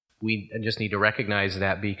We just need to recognize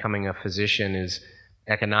that becoming a physician is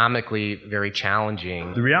economically very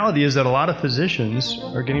challenging. The reality is that a lot of physicians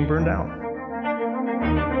are getting burned out.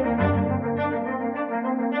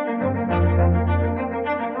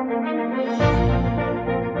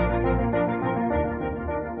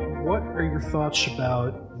 What are your thoughts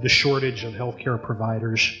about the shortage of healthcare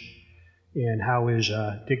providers, and how is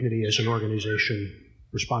Dignity as an organization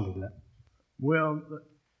responding to that? Well,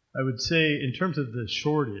 I would say in terms of the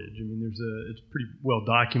shortage, I mean, it's pretty well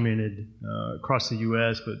documented across the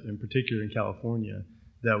U.S., but in particular in California,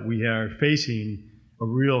 that we are facing a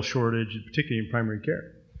real shortage, particularly in primary care,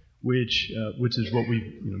 which is what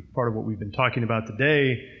part of what we've been talking about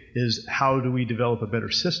today is how do we develop a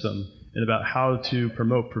better system and about how to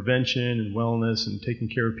promote prevention and wellness and taking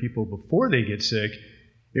care of people before they get sick.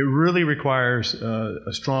 It really requires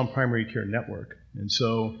a strong primary care network. And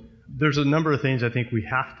so there's a number of things I think we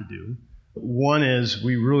have to do. One is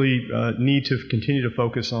we really need to continue to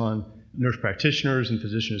focus on nurse practitioners and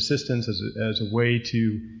physician assistants as a way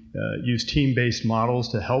to use team-based models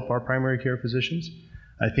to help our primary care physicians.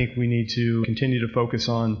 I think we need to continue to focus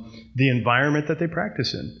on the environment that they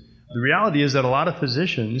practice in. The reality is that a lot of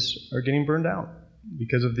physicians are getting burned out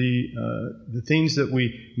because of the things that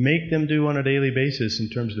we make them do on a daily basis in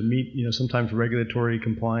terms of meet, sometimes regulatory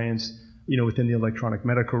compliance, within the electronic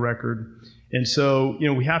medical record. And so,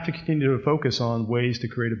 we have to continue to focus on ways to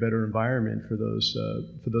create a better environment for those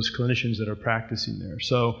clinicians that are practicing there.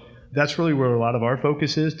 So that's really where a lot of our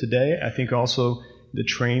focus is today. I think also the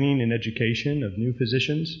training and education of new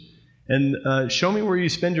physicians. And show me where you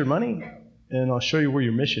spend your money, and I'll show you where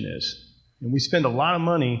your mission is. And we spend a lot of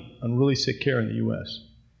money on really sick care in the U.S.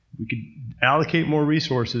 We could allocate more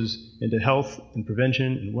resources into health and prevention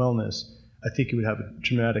and wellness. I think it would have a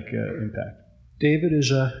dramatic impact. David, as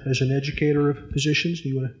an educator of physicians, do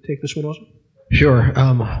you want to take this one also? Sure.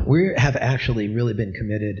 We have actually really been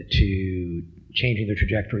committed to changing the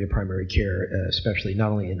trajectory of primary care, especially not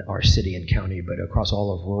only in our city and county, but across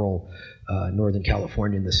all of rural Northern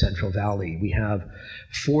California and the Central Valley. We have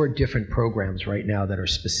 4 different programs right now that are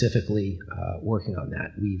specifically working on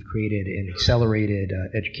that. We've created an accelerated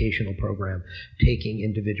educational program taking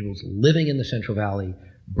individuals living in the Central Valley,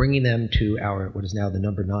 bringing them to our, what is now the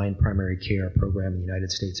number 9 primary care program in the United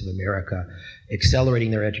States of America, accelerating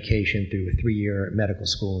their education through a 3-year medical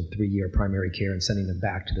school and 3-year primary care, and sending them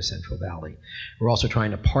back to the Central Valley. We're also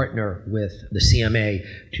trying to partner with the CMA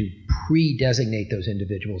to pre-designate those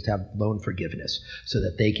individuals to have loan forgiveness so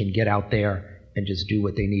that they can get out there and just do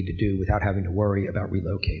what they need to do without having to worry about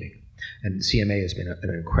relocating. And CMA has been an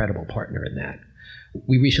incredible partner in that.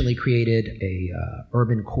 We recently created a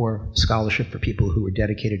urban core scholarship for people who are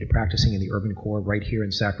dedicated to practicing in the urban core right here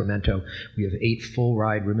in Sacramento. We have 8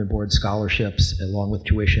 full-ride room and board scholarships along with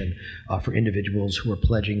tuition for individuals who are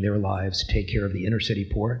pledging their lives to take care of the inner city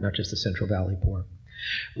poor, not just the Central Valley poor.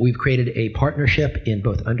 We've created a partnership in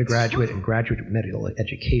both undergraduate and graduate medical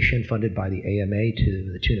education funded by the AMA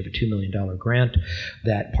to the tune of a $2 million grant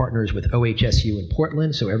that partners with OHSU in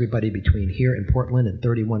Portland, so everybody between here in Portland and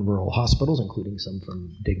 31 rural hospitals, including some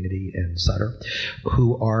from Dignity and Sutter,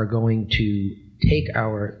 who are going to take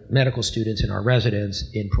our medical students and our residents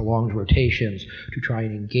in prolonged rotations to try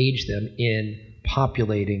and engage them in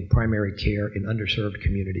populating primary care in underserved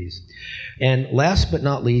communities. And last but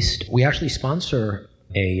not least, we actually sponsor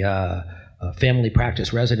family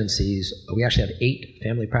practice residencies. We actually have 8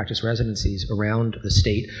 family practice residencies around the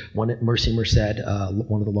state, one at Mercy Merced,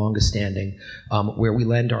 one of the longest standing, where we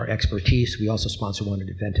lend our expertise. We also sponsor one at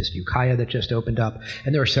Adventist Ukiah that just opened up,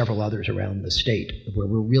 and there are several others around the state where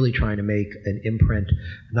we're really trying to make an imprint,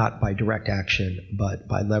 not by direct action, but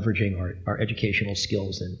by leveraging our educational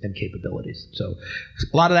skills and capabilities. So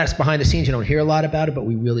a lot of that's behind the scenes. You don't hear a lot about it, but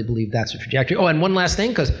we really believe that's the trajectory. Oh, and one last thing,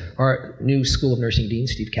 because our new School of Nursing Dean,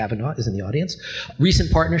 Steve Kavanaugh, is in the audience. Recent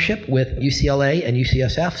partnership with UCLA and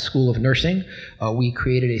UCSF School of Nursing. We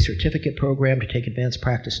created a certificate program to take advanced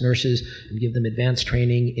practice nurses and give them advanced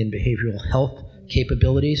training in behavioral health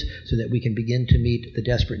capabilities so that we can begin to meet the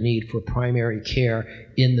desperate need for primary care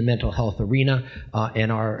in the mental health arena. And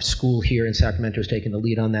our school here in Sacramento is taking the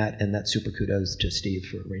lead on that, and that's super kudos to Steve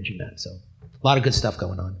for arranging that. So a lot of good stuff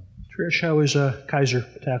going on. Trish, how is Kaiser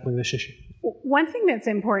tackling this issue? One thing that's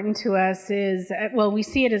important to us is, we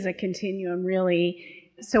see it as a continuum, really.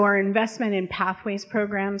 So our investment in pathways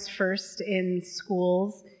programs first in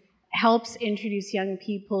schools helps introduce young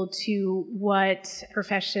people to what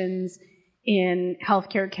professions in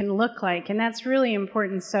healthcare can look like, and that's really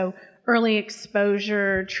important. So early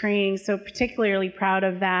exposure training, so particularly proud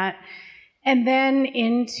of that. And then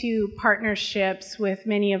into partnerships with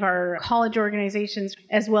many of our college organizations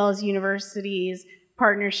as well as universities,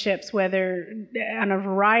 partnerships, whether on a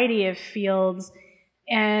variety of fields,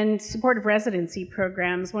 and supportive residency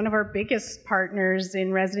programs. One of our biggest partners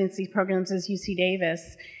in residency programs is UC Davis,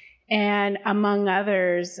 and among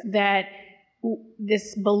others, that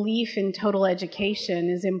this belief in total education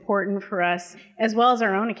is important for us, as well as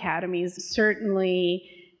our own academies, certainly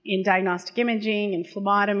in diagnostic imaging and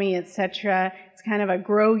phlebotomy, et cetera. It's kind of a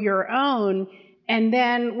grow your own. And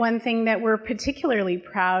then one thing that we're particularly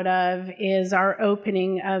proud of is our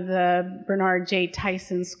opening of the Bernard J.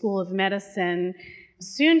 Tyson School of Medicine,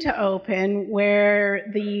 soon to open,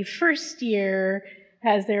 where the first year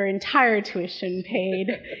has their entire tuition paid.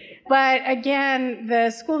 But again, the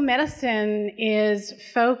School of Medicine is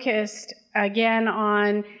focused again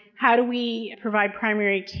on how do we provide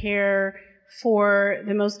primary care for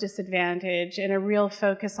the most disadvantaged, and a real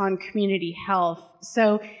focus on community health.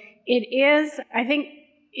 So it is, I think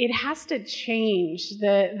it has to change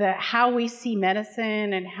the how we see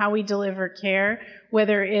medicine and how we deliver care,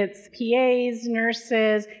 whether it's PAs,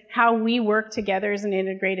 nurses, how we work together as an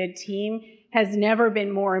integrated team has never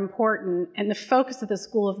been more important. And the focus of the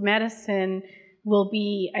School of Medicine will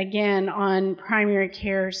be, again, on primary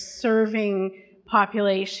care, serving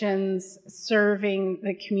populations, serving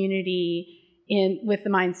the community with the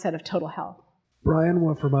mindset of total health.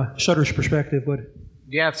 Brian, from a Sutter's perspective, what?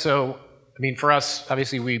 Yeah, so, I mean, for us,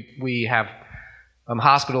 obviously, we have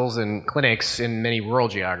hospitals and clinics in many rural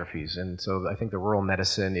geographies, and so I think the rural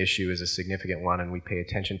medicine issue is a significant one, and we pay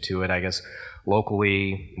attention to it. I guess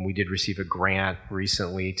locally, we did receive a grant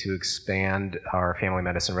recently to expand our family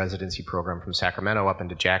medicine residency program from Sacramento up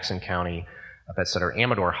into Jackson County, up at Sutter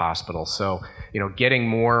Amador Hospital. So, getting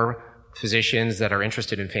more physicians that are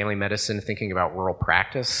interested in family medicine thinking about rural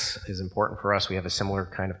practice is important for us. We have a similar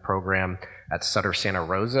kind of program at Sutter Santa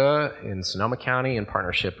Rosa in Sonoma County in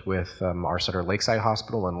partnership with our Sutter Lakeside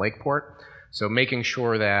Hospital in Lakeport. So making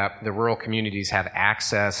sure that the rural communities have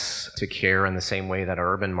access to care in the same way that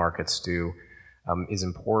our urban markets do is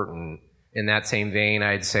important. In that same vein,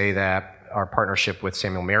 I'd say that our partnership with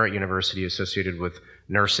Samuel Merritt University associated with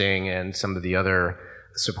nursing and some of the other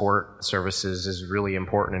support services is really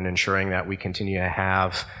important in ensuring that we continue to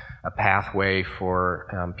have a pathway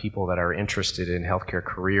for people that are interested in healthcare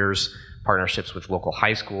careers, partnerships with local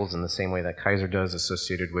high schools in the same way that Kaiser does,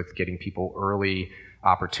 associated with getting people early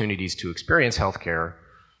opportunities to experience healthcare.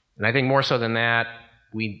 And I think more so than that,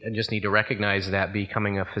 we just need to recognize that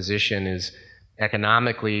becoming a physician is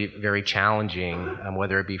economically very challenging,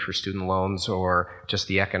 whether it be for student loans or just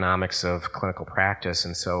the economics of clinical practice.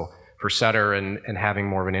 And so for Sutter and having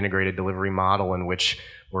more of an integrated delivery model in which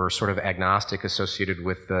we're sort of agnostic associated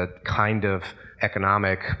with the kind of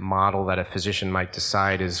economic model that a physician might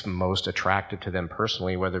decide is most attractive to them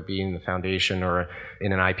personally, whether it be in the foundation or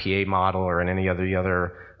in an IPA model or in any of the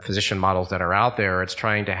other physician models that are out there. It's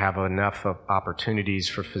trying to have enough of opportunities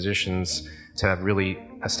for physicians to really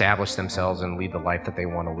establish themselves and lead the life that they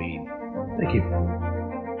want to lead. Thank you.